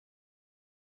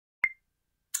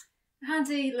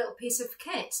handy little piece of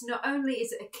kit. Not only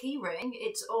is it a key ring,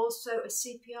 it's also a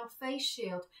CPR face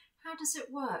shield. How does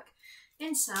it work?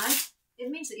 Inside, it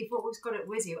means that you've always got it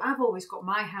with you. I've always got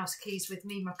my house keys with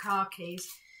me, my car keys.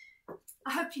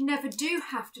 I hope you never do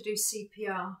have to do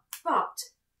CPR,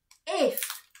 but if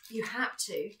you had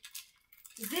to,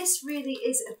 this really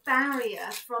is a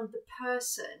barrier from the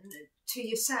person to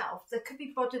yourself. There could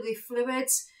be bodily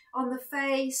fluids on the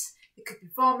face, it could be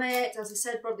vomit, as I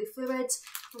said, bodily fluids,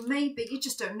 or maybe you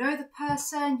just don't know the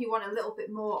person, you want a little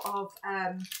bit more of,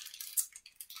 I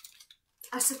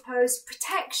suppose,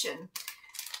 protection.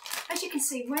 As you can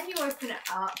see, when you open it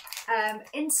up,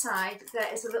 inside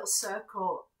there is a little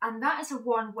circle, and that is a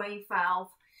one-way valve.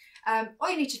 All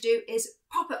you need to do is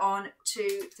pop it on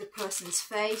to the person's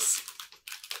face.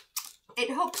 It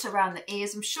hooks around the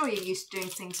ears. I'm sure you're used to doing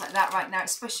things like that right now,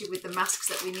 especially with the masks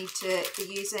that we need to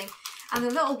be using. And the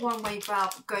little one-way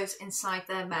valve goes inside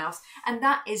their mouth, and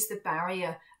that is the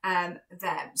barrier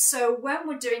there. So when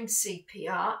we're doing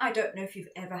CPR, I don't know if you've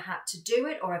ever had to do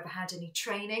it or ever had any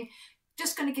training.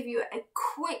 Just going to give you a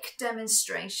quick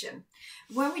demonstration.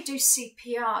 When we do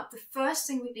CPR, the first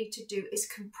thing we need to do is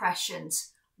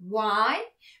compressions. Why?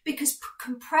 Because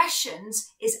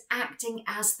compressions is acting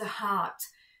as the heart.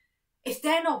 If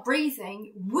they're not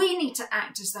breathing, we need to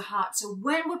act as the heart. So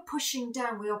when we're pushing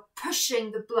down, we are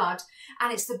pushing the blood,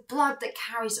 and it's the blood that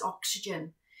carries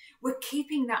oxygen. We're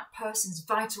keeping that person's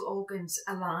vital organs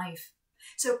alive.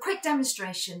 So a quick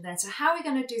demonstration then. So how are we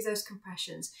going to do those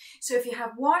compressions? So if you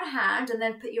have one hand and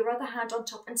then put your other hand on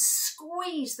top and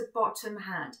squeeze the bottom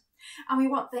hand. And we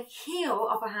want the heel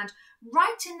of a hand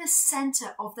right in the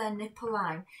center of their nipple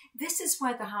line. This is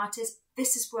where the heart is.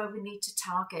 This is where we need to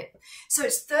target. So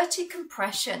it's 30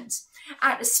 compressions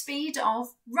at a speed of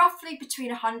roughly between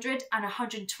 100 and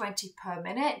 120 per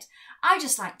minute. I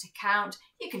just like to count.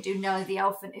 You can do Nelly the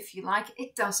Elephant if you like.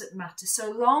 It doesn't matter,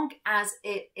 so long as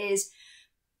it is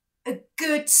a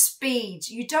good speed.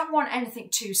 You don't want anything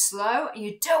too slow and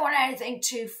you don't want anything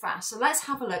too fast. So let's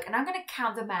have a look, and I'm going to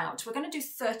count them out. We're going to do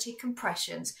 30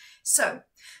 compressions. So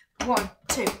 1,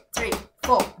 2, 3,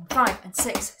 4, 5, and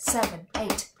 6, 7,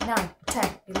 8, 9, 10,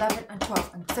 11, and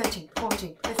 12, and 13,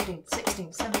 14, 15,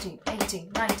 16, 17,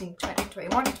 18, 19, 20,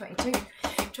 21, 22,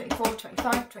 24,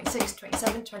 25, 26,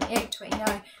 27, 28,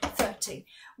 29, 30.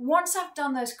 Once I've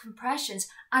done those compressions,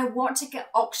 I want to get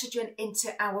oxygen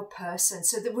into our person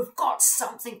so that we've got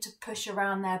something to push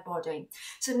around their body.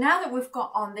 So now that we've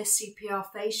got on this CPR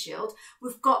face shield,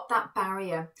 we've got that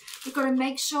barrier. We've got to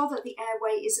make sure that the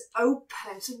airway is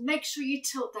open. So make sure you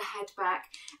tilt the head back.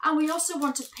 And we also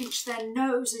want to pinch their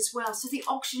nose as well so the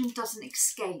oxygen doesn't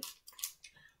escape.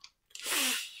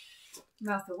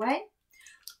 Mouth away.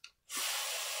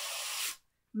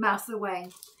 Mouth away.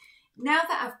 Now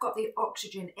that I've got the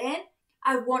oxygen in,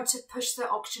 I want to push the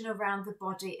oxygen around the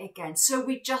body again. So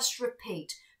we just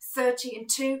repeat 30 and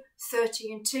 2,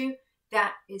 30 and 2.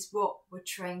 That is what we're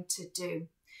trained to do.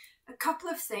 A couple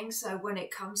of things though when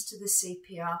it comes to the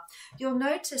CPR. You'll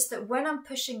notice that when I'm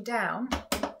pushing down,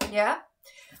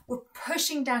 we're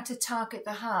pushing down to target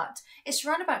the heart. It's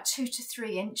around about 2 to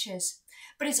 3 inches,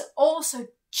 but it's also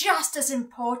just as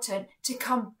important to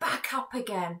come back up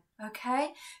again,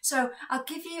 okay? So I'll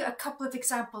give you a couple of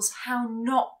examples how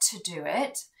not to do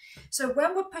it. So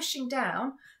when we're pushing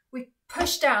down, we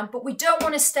push down, but we don't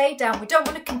want to stay down. We don't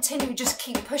want to continue, just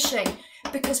keep pushing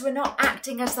because we're not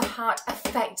acting as the heart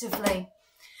effectively.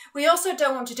 We also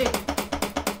don't want to do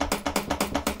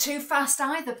too fast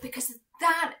either, because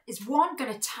that is, one,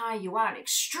 going to tire you out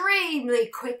extremely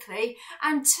quickly,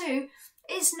 and two,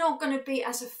 it's not going to be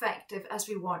as effective as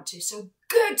we want to. So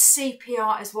good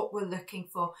CPR is what we're looking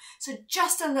for. So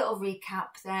just a little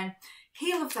recap then.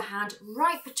 Heel of the hand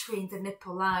right between the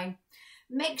nipple line.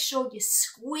 Make sure you're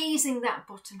squeezing that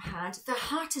bottom hand. The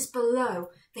heart is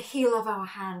below the heel of our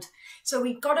hand. So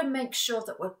we've got to make sure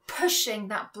that we're pushing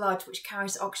that blood which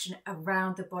carries oxygen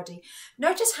around the body.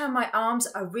 Notice how my arms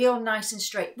are real nice and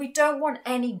straight. We don't want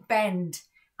any bend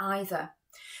either.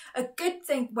 A good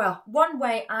thing, well, one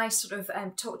way I sort of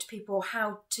talk to people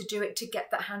how to do it to get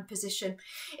that hand position.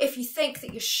 If you think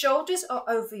that your shoulders are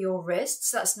over your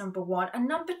wrists, that's number one. And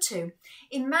number two,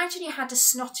 imagine you had a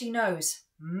snotty nose.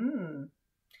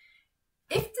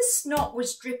 If the snot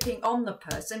was dripping on the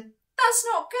person, that's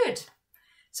not good.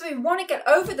 So we want to get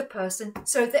over the person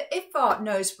so that if our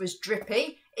nose was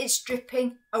drippy, it's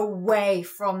dripping away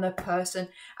from the person.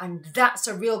 And that's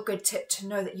a real good tip to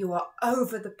know that you are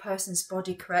over the person's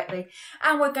body correctly.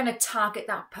 And we're going to target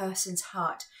that person's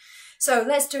heart. So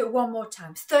let's do it one more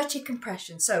time. 30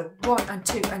 compressions. So 1 and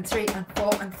 2 and 3 and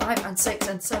 4 and 5 and 6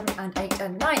 and 7 and 8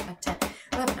 and 9 and 10,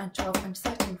 11 and 12 and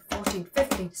 13, 14,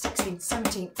 15, 16,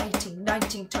 17, 18,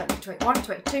 19, 20, 21,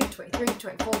 22, 23,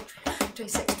 24,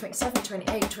 26, 27,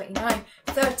 28, 29,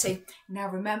 30. Now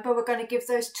remember, we're going to give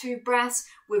those 2 breaths.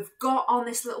 We've got on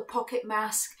this little pocket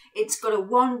mask. It's got a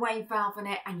one-way valve in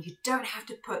it, and you don't have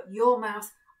to put your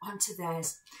mouth onto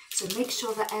theirs. So make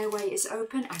sure the airway is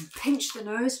open and pinch the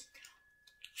nose.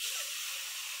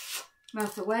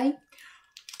 Mouth away.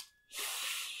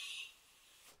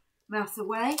 Mouth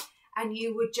away. And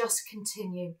you would just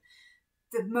continue.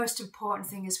 The most important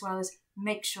thing as well is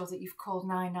make sure that you've called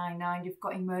 999. You've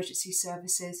got emergency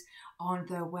services on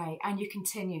their way. And you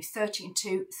continue 30 and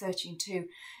 2, 30 and 2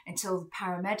 until the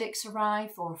paramedics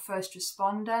arrive, or a first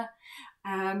responder,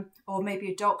 or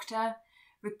maybe a doctor.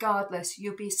 Regardless,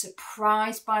 you'll be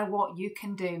surprised by what you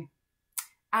can do.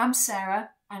 I'm Sarah,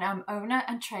 and I'm owner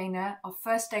and trainer of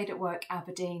First Aid at Work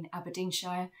Aberdeen,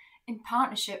 Aberdeenshire, in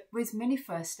partnership with Mini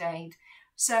First Aid.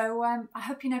 So I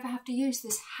hope you never have to use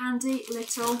this handy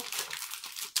little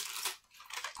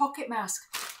pocket mask.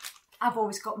 I've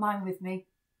always got mine with me,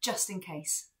 just in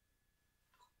case.